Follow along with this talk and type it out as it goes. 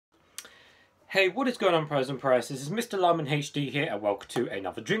Hey, what is going on, pros and pros? This is MrLimeInHD here, and welcome to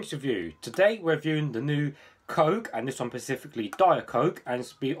another drinks review. Today we're reviewing the new Coke, and this one specifically Diet Coke, and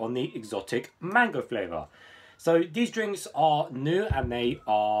it's be on the exotic mango flavour. So these drinks are new and they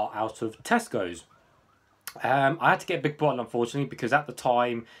are out of Tesco's. I had to get a big bottle, unfortunately, because at the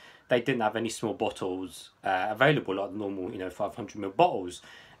time they didn't have any small bottles available, like the normal, 500ml bottles.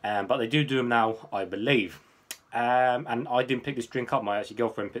 But they do them now, I believe. And I didn't pick this drink up. My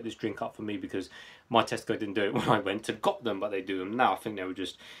girlfriend picked this drink up for me because my Tesco didn't do it when I went and got them, but they do them now. I think they were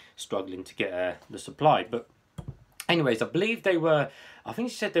just struggling to get the supply. But anyways, I believe they were, I think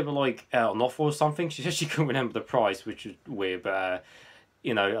she said they were like on offer or something. She said she couldn't remember the price, which is weird, but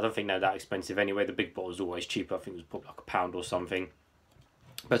I don't think they're that expensive anyway. The big bottle is always cheaper. I think it was probably like £1 or something.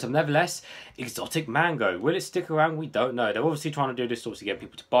 But nevertheless, exotic mango. Will it stick around? We don't know. They're obviously trying to do this to obviously get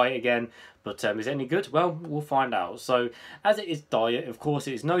people to buy it again. But is it any good? Well, we'll find out. So, as it is diet, of course,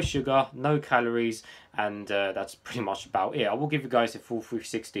 it is no sugar, no calories, and that's pretty much about it. I will give you guys a full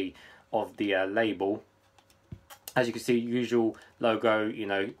 360 of the label. As you can see, usual logo,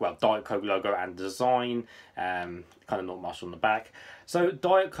 Diet Coke logo and design, kind of not much on the back. So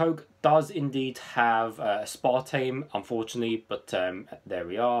Diet Coke does indeed have aspartame, unfortunately, but there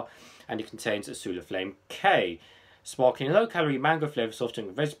we are. And it contains a Flame K, sparkling low-calorie mango flavor soft drink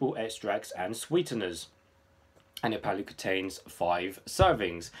with vegetable extracts and sweeteners. And it apparently contains 5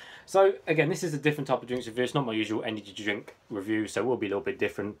 servings. So again, this is a different type of drinks review. It's not my usual energy drink review, so it will be a little bit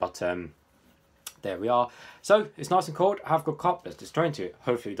different, but there we are. So, it's nice and cold. I've got a cup. Let's just drain to it.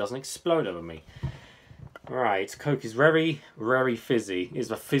 Hopefully it doesn't explode over me. Right, Coke is very, very fizzy. It's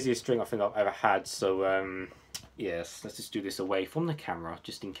the fizziest drink I think I've ever had. So, yes, let's just do this away from the camera,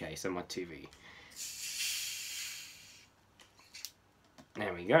 just in case, on my TV.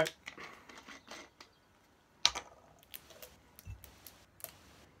 There we go.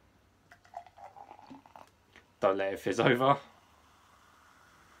 Don't let it fizz over.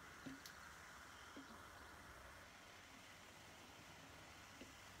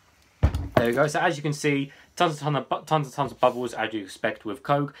 There we go. So as you can see, tons of bubbles as you expect with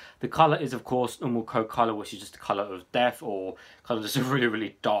Coke. The colour is of course normal Coke colour, which is just the colour of death, or kind of just a really,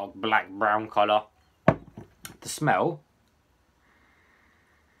 really dark black brown colour. The smell.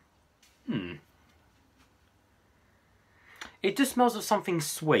 It just smells of something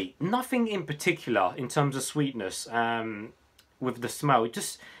sweet. Nothing in particular in terms of sweetness. With the smell, it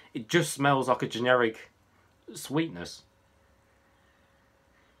just smells like a generic sweetness.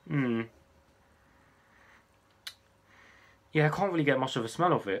 Yeah, I can't really get much of a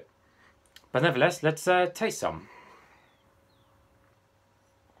smell of it. But nevertheless, let's taste some.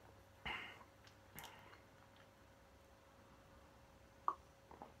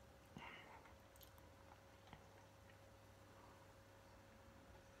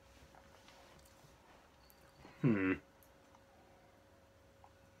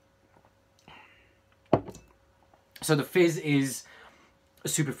 So the fizz is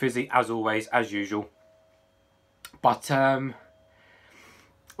super fizzy, as always, as usual. But as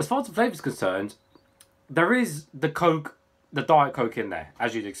far as the flavour is concerned, there is the Diet Coke in there,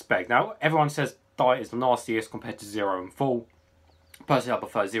 as you'd expect. Now, everyone says Diet is the nastiest compared to Zero and Full. Personally, I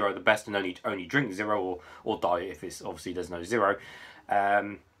prefer Zero the best and only drink Zero, or Diet if it's obviously there's no Zero.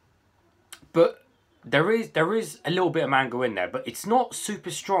 But there is a little bit of mango in there, but it's not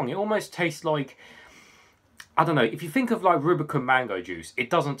super strong. It almost tastes like, I don't know, if you think of like Rubicon mango juice, it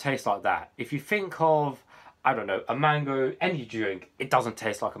doesn't taste like that. If you think of, I don't know, a mango energy drink, it doesn't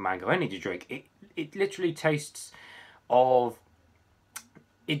taste like a mango energy drink. It literally tastes of,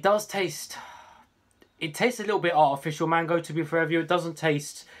 it tastes a little bit artificial mango, to be fair with you. It doesn't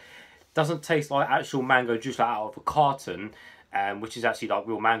taste like actual mango juice like out of a carton, which is actually like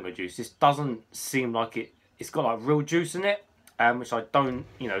real mango juice. This doesn't seem like it's got like real juice in it, which I don't,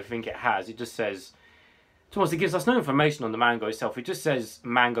 think it has. It just says, it gives us no information on the mango itself. It just says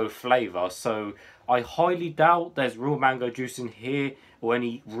mango flavour, so I highly doubt there's real mango juice in here or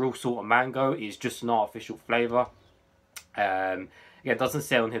any real sort of mango. It's just an artificial flavour. Yeah, it doesn't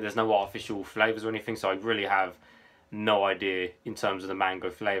say on here there's no artificial flavours or anything, so I really have no idea in terms of the mango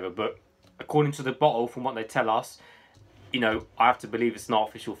flavour. But according to the bottle, from what they tell us, I have to believe it's an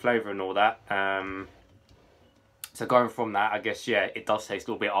artificial flavour and all that. So going from that, I guess, yeah, it does taste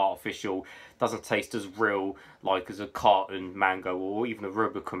a little bit artificial. Doesn't taste as real, like as a carton mango or even a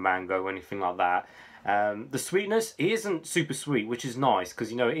Rubicon mango or anything like that. The sweetness, it isn't super sweet, which is nice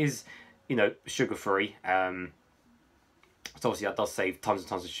because, it is, sugar-free. So obviously that does save tons and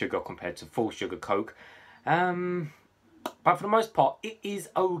tons of sugar compared to full sugar Coke. But for the most part, it is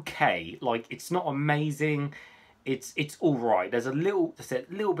okay. Like, it's not amazing. it's all right. There's a little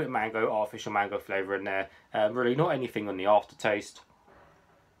bit mango, artificial mango flavour in there. Really not anything on the aftertaste.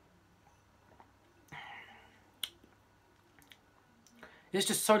 There's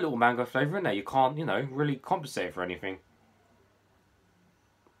just so little mango flavour in there. You can't, you know, really compensate for anything.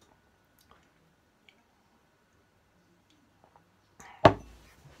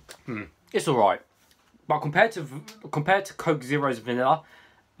 It's all right, but compared to Coke Zero's vanilla,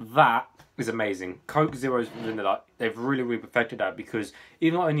 that is amazing. Coke Zero's vanilla, they've really perfected that, because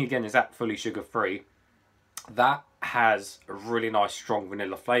even not only again is that fully sugar free, that has a really nice strong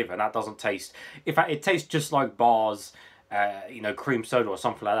vanilla flavour, and that doesn't taste. In fact, it tastes just like bars, you know, cream soda or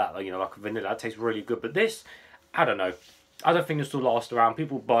something like that. Like, you know, like a vanilla. That tastes really good. But this, I don't know. I don't think this will last around.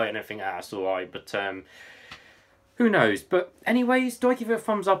 People buy anything that's alright, but who knows? But anyways, do I give it a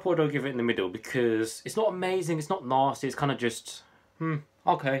thumbs up or do I give it in the middle? Because it's not amazing, it's not nasty, it's kind of just,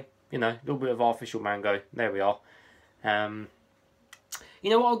 okay, you know, a little bit of artificial mango. There we are. You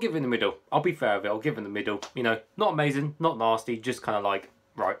know what, I'll give it in the middle. I'll be fair with it, I'll give it in the middle. You know, not amazing, not nasty, just kind of like,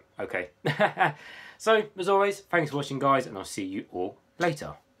 right, okay. So, as always, thanks for watching, guys, and I'll see you all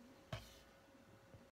later.